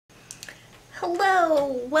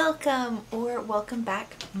Hello, welcome or welcome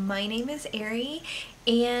back. My name is Ari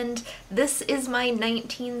and this is my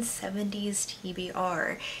 1970s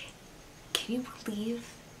TBR. Can you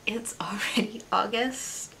believe it's already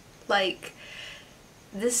August? Like,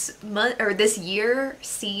 this month or this year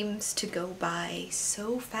seems to go by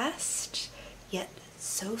so fast yet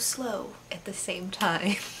so slow at the same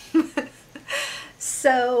time.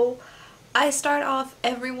 So I start off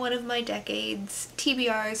every one of my decades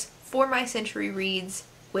TBRs for my century reads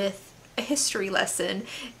with a history lesson,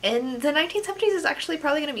 and the 1970s is actually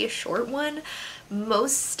probably going to be a short one.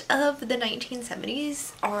 Most of the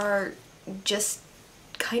 1970s are just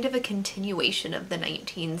kind of a continuation of the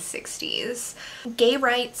 1960s. Gay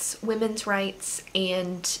rights, women's rights,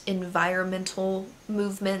 and environmental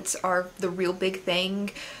movements are the real big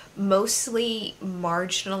thing. Mostly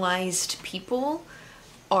marginalized people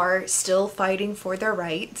are still fighting for their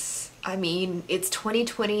rights. I mean, it's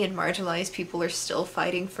 2020 and marginalized people are still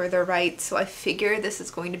fighting for their rights, so I figure this is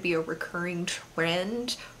going to be a recurring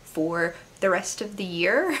trend for the rest of the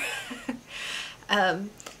year.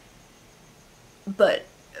 But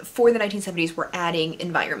for the 1970s, we're adding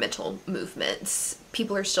environmental movements.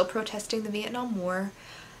 People are still protesting the Vietnam War,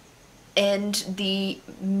 and the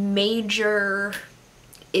major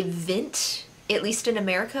event, at least in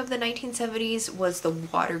America, of the 1970s was the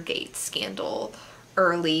Watergate scandal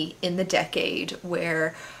early in the decade,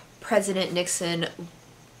 where President Nixon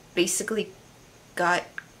basically got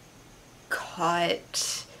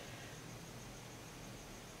caught.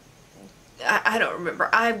 I don't remember.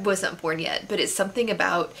 I wasn't born yet, but it's something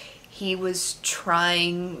about he was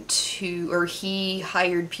trying to, or he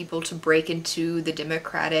hired people to break into the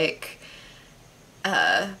Democratic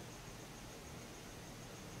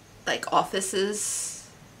like offices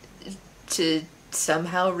to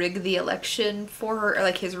somehow rig the election for her, or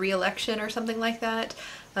like his re-election or something like that.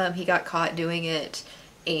 He got caught doing it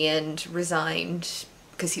and resigned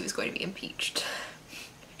because he was going to be impeached.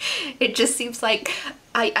 It just seems like,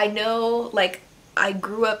 I know, like, I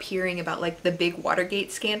grew up hearing about like the big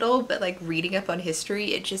Watergate scandal, but like reading up on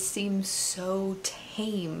history, it just seems so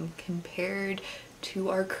tame compared to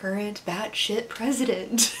our current batshit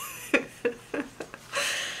president.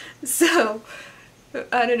 So,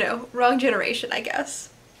 I don't know, wrong generation, I guess.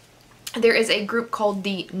 There is a group called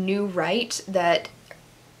the New Right that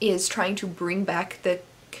is trying to bring back the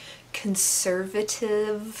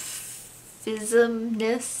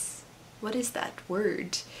conservatismness. What is that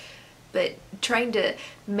word? But trying to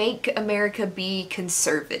make America be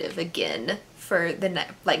conservative again for the,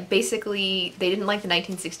 like, basically they didn't like the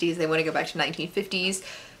 1960s, they want to go back to 1950s.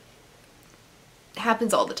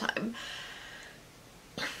 Happens all the time.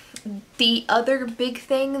 The other big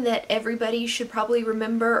thing that everybody should probably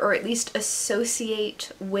remember, or at least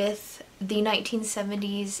associate with the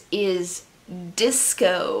 1970s, is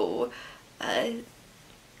disco.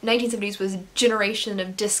 1970s was a generation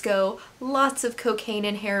of disco, lots of cocaine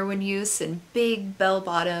and heroin use, and big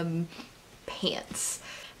bell-bottom pants.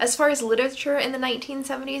 As far as literature in the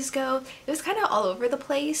 1970s go, it was kind of all over the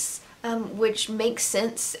place, which makes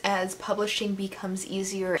sense as publishing becomes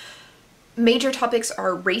easier. Major topics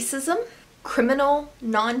are racism, criminal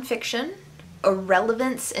nonfiction,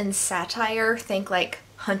 irrelevance and satire, think like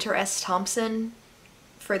Hunter S. Thompson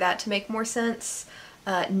for that to make more sense,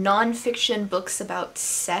 nonfiction books about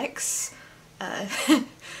sex.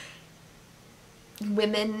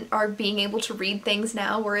 Women are being able to read things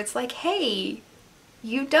now where it's like, hey,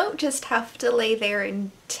 you don't just have to lay there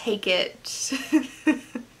and take it.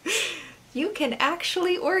 You can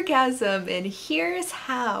actually orgasm, and here's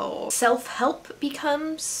how. Self-help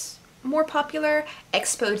becomes more popular.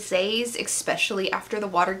 Exposés, especially after the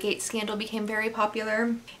Watergate scandal, became very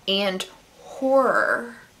popular. And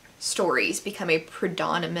horror stories become a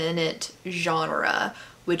predominant genre,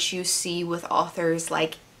 which you see with authors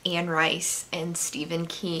like Anne Rice and Stephen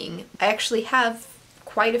King. I actually have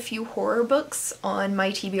quite a few horror books on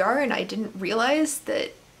my TBR, and I didn't realize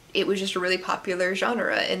that it was just a really popular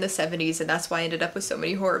genre in the 70s, and that's why I ended up with so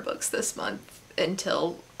many horror books this month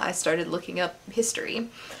until I started looking up history.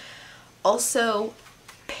 Also,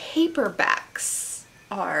 paperbacks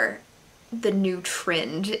are the new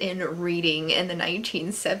trend in reading in the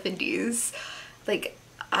 1970s. Like,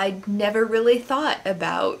 I never really thought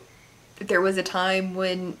about, there was a time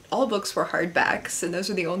when all books were hardbacks and those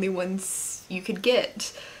were the only ones you could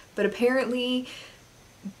get, but apparently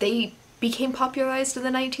they became popularized in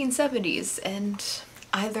the 1970s, and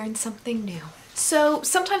I learned something new. So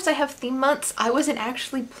sometimes I have theme months. I wasn't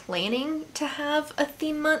actually planning to have a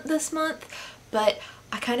theme month this month, but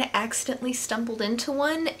I kind of accidentally stumbled into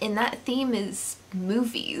one, and that theme is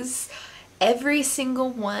movies. Every single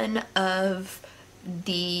one of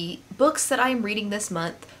the books that I'm reading this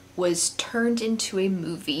month was turned into a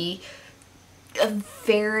movie of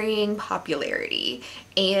varying popularity,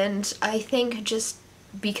 and I think just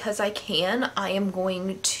because I can, I am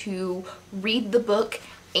going to read the book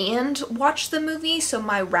and watch the movie, so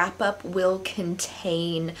my wrap-up will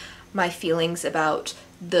contain my feelings about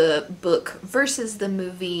the book versus the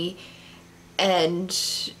movie,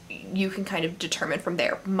 and you can kind of determine from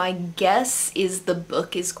there. My guess is the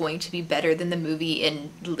book is going to be better than the movie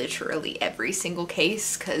in literally every single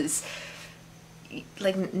case, because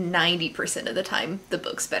like 90% of the time the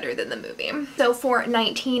book's better than the movie. So for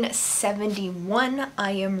 1971,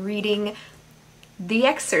 I am reading The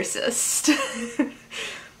Exorcist.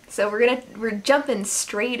 So we're jumping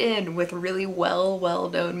straight in with really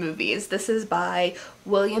well-known movies. This is by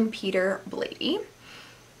William Peter Blatty,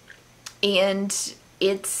 and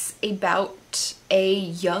it's about a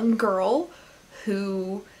young girl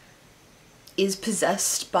who is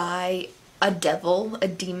possessed by a devil, a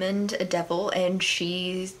demon, a devil, and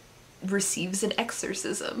she receives an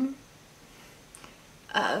exorcism.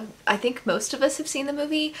 I think most of us have seen the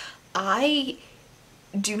movie. I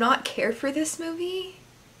do not care for this movie.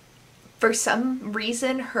 For some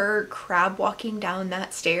reason, her crab walking down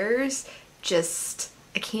that stairs, just,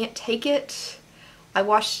 I can't take it. I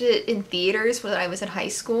watched it in theaters when I was in high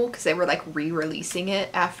school because they were like re-releasing it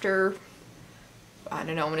after, I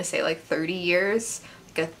don't know, I'm gonna say like 30 years.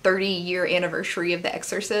 A 30-year anniversary of The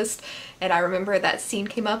Exorcist, and I remember that scene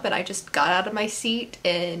came up and I just got out of my seat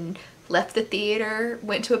and left the theater,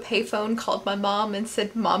 went to a payphone, called my mom and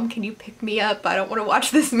said, "Mom, can you pick me up? I don't want to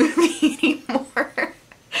watch this movie anymore."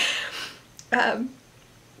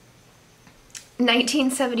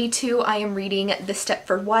 1972, I am reading The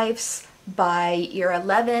Stepford Wives by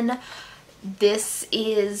Levin. This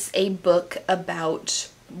is a book about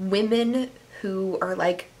women who are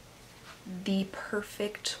like the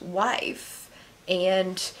perfect wife,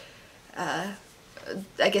 and I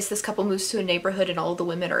guess this couple moves to a neighborhood and all the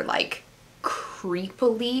women are like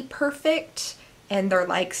creepily perfect, and they're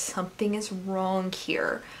like, something is wrong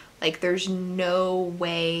here. Like, there's no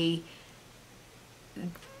way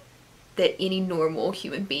that any normal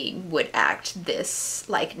human being would act this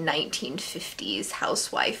like 1950s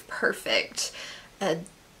housewife perfect.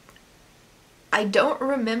 I don't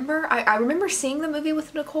remember. I remember seeing the movie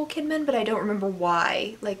with Nicole Kidman, but I don't remember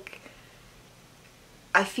why. Like,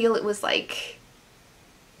 I feel it was like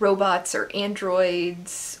robots or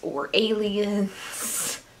androids or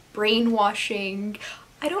aliens, brainwashing.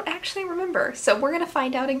 I don't actually remember, so we're gonna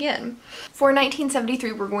find out again. For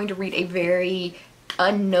 1973, we're going to read a very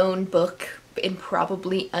unknown book and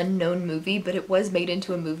probably unknown movie, but it was made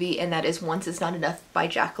into a movie, and that is Once Is Not Enough by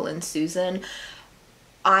Jacqueline Susann.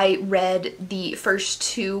 I read the first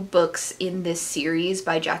two books in this series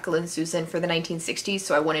by Jacqueline Susann for the 1960s,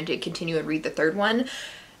 so I wanted to continue and read the third one.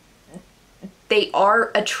 They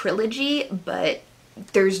are a trilogy, but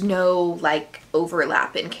there's no like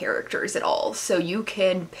overlap in characters at all. So you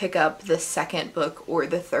can pick up the second book or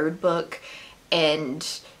the third book and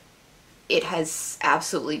it has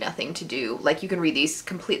absolutely nothing to do. Like, you can read these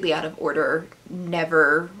completely out of order,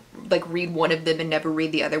 never like read one of them and never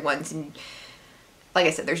read the other ones, and like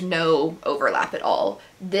I said, there's no overlap at all.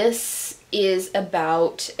 This is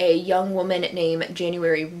about a young woman named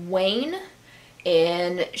January Wayne,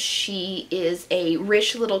 and she is a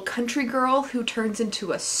rich little country girl who turns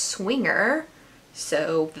into a swinger,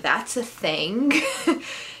 so that's a thing.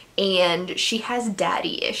 And she has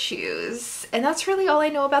daddy issues, and that's really all I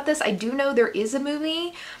know about this. I do know there is a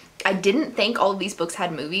movie. I didn't think all of these books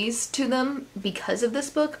had movies to them because of this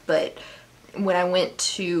book, but when I went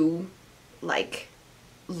to like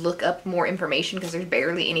look up more information, because there's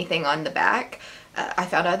barely anything on the back, I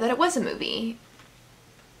found out that it was a movie.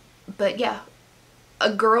 But yeah,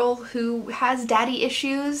 a girl who has daddy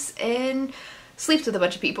issues and sleeps with a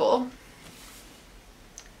bunch of people.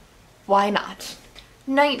 Why not?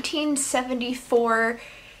 1974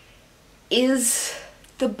 is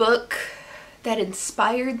the book that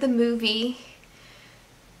inspired the movie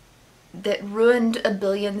that ruined a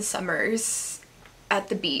billion summers at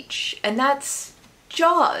the beach, and that's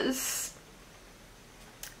Jaws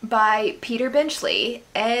by Peter Benchley,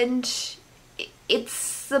 and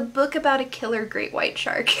it's a book about a killer great white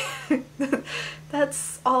shark.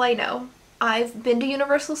 That's all I know. I've been to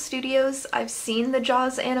Universal Studios, I've seen the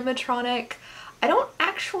Jaws animatronic. I don't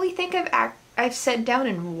actually think I've sat down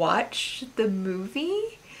and watched the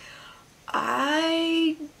movie.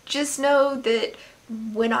 I just know that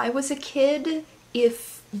when I was a kid,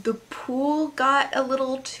 if the pool got a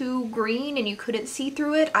little too green and you couldn't see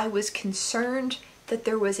through it, I was concerned that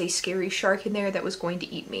there was a scary shark in there that was going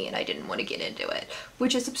to eat me and I didn't want to get into it,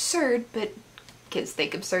 which is absurd, but kids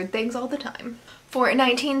think absurd things all the time. For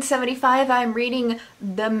 1975, I'm reading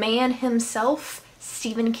the man himself,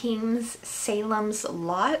 Stephen King's Salem's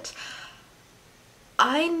Lot.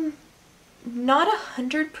 I'm not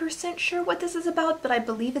 100% sure what this is about, but I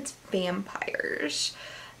believe it's vampires.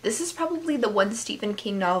 This is probably the one Stephen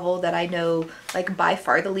King novel that I know like by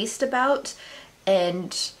far the least about,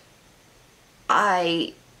 and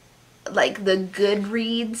I like the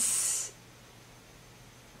Goodreads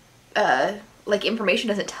like information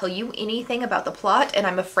doesn't tell you anything about the plot, and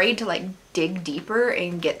I'm afraid to like dig deeper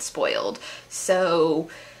and get spoiled. So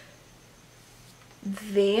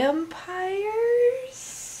vampires,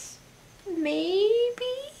 maybe?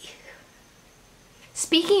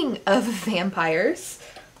 Speaking of vampires,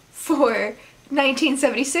 for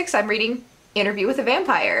 1976 I'm reading Interview with a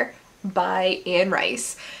Vampire by Anne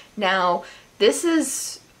Rice. Now, this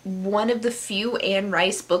is one of the few Anne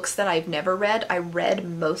Rice books that I've never read. I read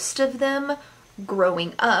most of them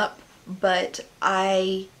growing up, but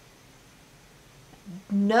I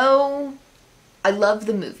know I love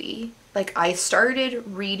the movie. Like, I started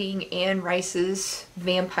reading Anne Rice's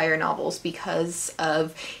vampire novels because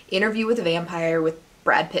of Interview with a Vampire with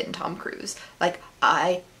Brad Pitt and Tom Cruise. Like,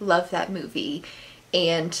 I love that movie,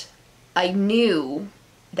 and I knew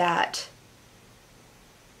that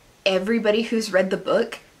everybody who's read the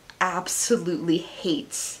book absolutely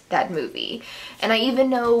hates that movie. And I even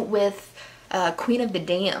know with Queen of the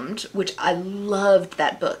Damned, which I loved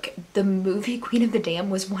that book, the movie Queen of the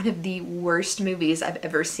Damned was one of the worst movies I've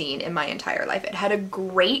ever seen in my entire life. It had a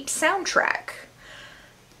great soundtrack,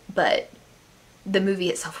 but the movie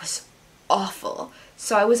itself was awful.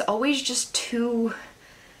 So I was always just too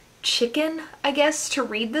chicken, I guess, to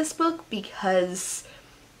read this book because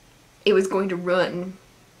it was going to ruin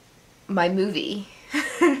my movie.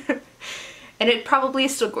 And it probably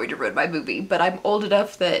is still going to ruin my movie, but I'm old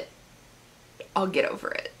enough that I'll get over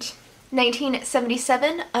it.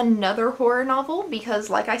 1977, another horror novel, because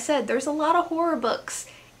like I said, there's a lot of horror books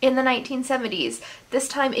in the 1970s. This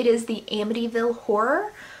time it is the Amityville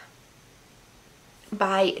Horror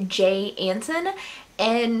by J. Anson,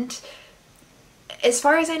 and as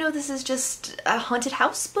far as I know, this is just a haunted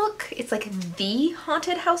house book. It's like the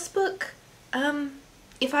haunted house book,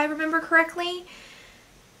 if I remember correctly.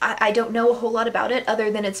 I don't know a whole lot about it other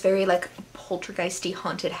than it's very like poltergeisty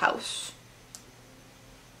haunted house.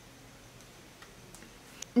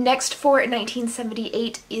 Next for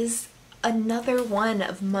 1978 is another one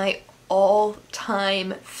of my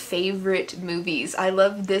all-time favorite movies. I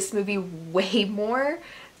love this movie way more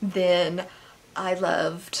than I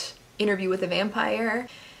loved Interview with a Vampire.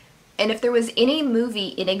 And if there was any movie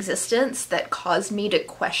in existence that caused me to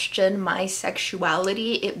question my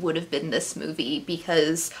sexuality, it would have been this movie,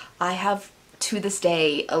 because I have, to this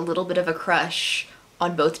day, a little bit of a crush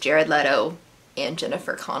on both Jared Leto and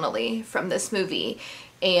Jennifer Connelly from this movie.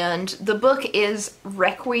 And the book is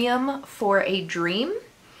Requiem for a Dream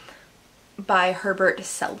by Hubert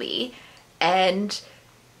Selby. And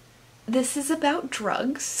this is about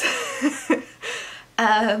drugs.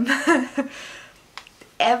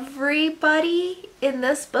 Everybody in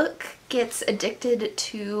this book gets addicted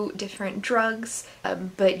to different drugs,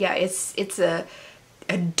 but yeah, it's a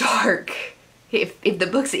dark, if the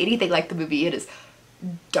book's anything like the movie, it is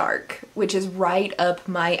dark, which is right up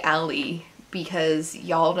my alley, because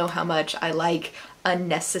y'all know how much I like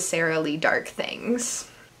unnecessarily dark things.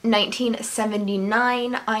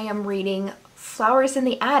 1979, I am reading Flowers in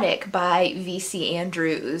the Attic by V.C.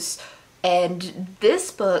 Andrews, and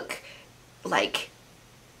this book, like,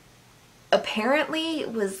 apparently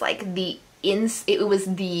was like it was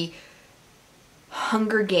the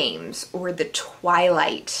Hunger Games or the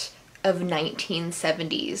Twilight of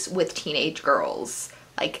 1970s with teenage girls.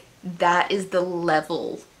 Like, that is the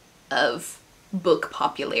level of book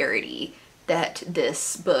popularity that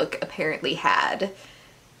this book apparently had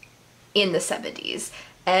in the 70s.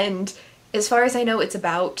 And as far as I know, it's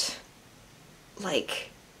about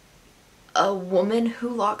like a woman who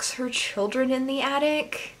locks her children in the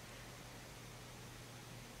attic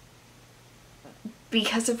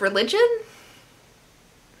because of religion?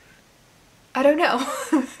 I don't know.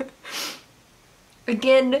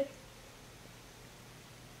 Again,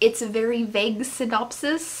 it's a very vague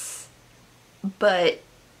synopsis, but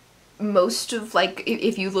most of, like,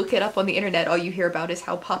 if you look it up on the internet, all you hear about is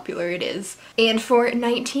how popular it is. And for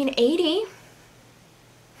 1980,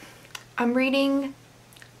 I'm reading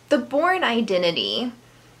The Bourne Identity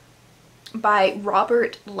by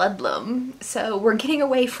Robert Ludlum. So we're getting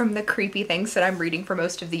away from the creepy things that I'm reading for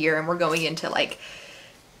most of the year, and we're going into like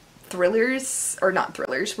thrillers, or not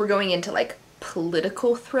thrillers, we're going into like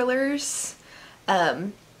political thrillers.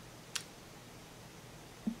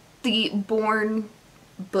 The Bourne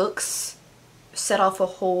books set off a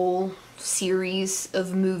whole series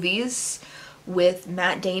of movies with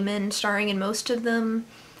Matt Damon starring in most of them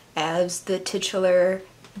as the titular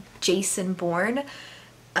Jason Bourne.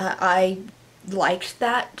 I liked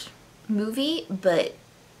that movie, but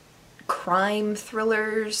crime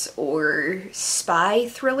thrillers or spy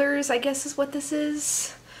thrillers, I guess is what this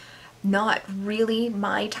is, not really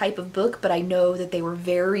my type of book, but I know that they were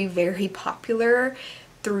very, very popular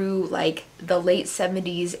through like the late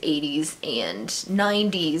 70s, 80s, and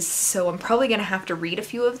 90s, so I'm probably gonna have to read a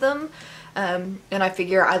few of them. And I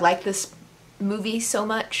figure I like this movie so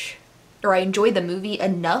much, or I enjoyed the movie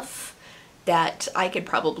enough that I could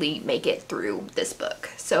probably make it through this book.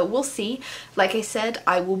 So we'll see. Like I said,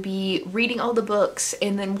 I will be reading all the books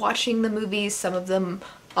and then watching the movies. Some of them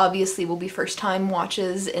obviously will be first time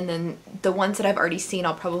watches, and then the ones that I've already seen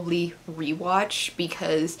I'll probably rewatch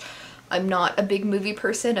because I'm not a big movie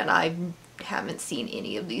person and I haven't seen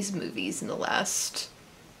any of these movies in the last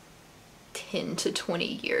 10 to 20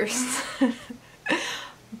 years.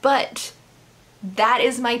 But that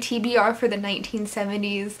is my TBR for the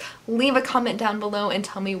 1970s. Leave a comment down below and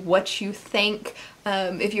tell me what you think.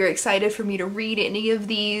 If you're excited for me to read any of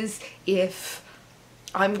these, if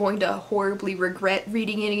I'm going to horribly regret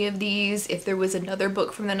reading any of these, if there was another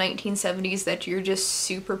book from the 1970s that you're just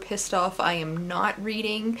super pissed off I am not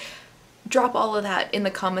reading. Drop all of that in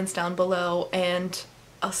the comments down below, and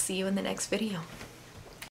I'll see you in the next video.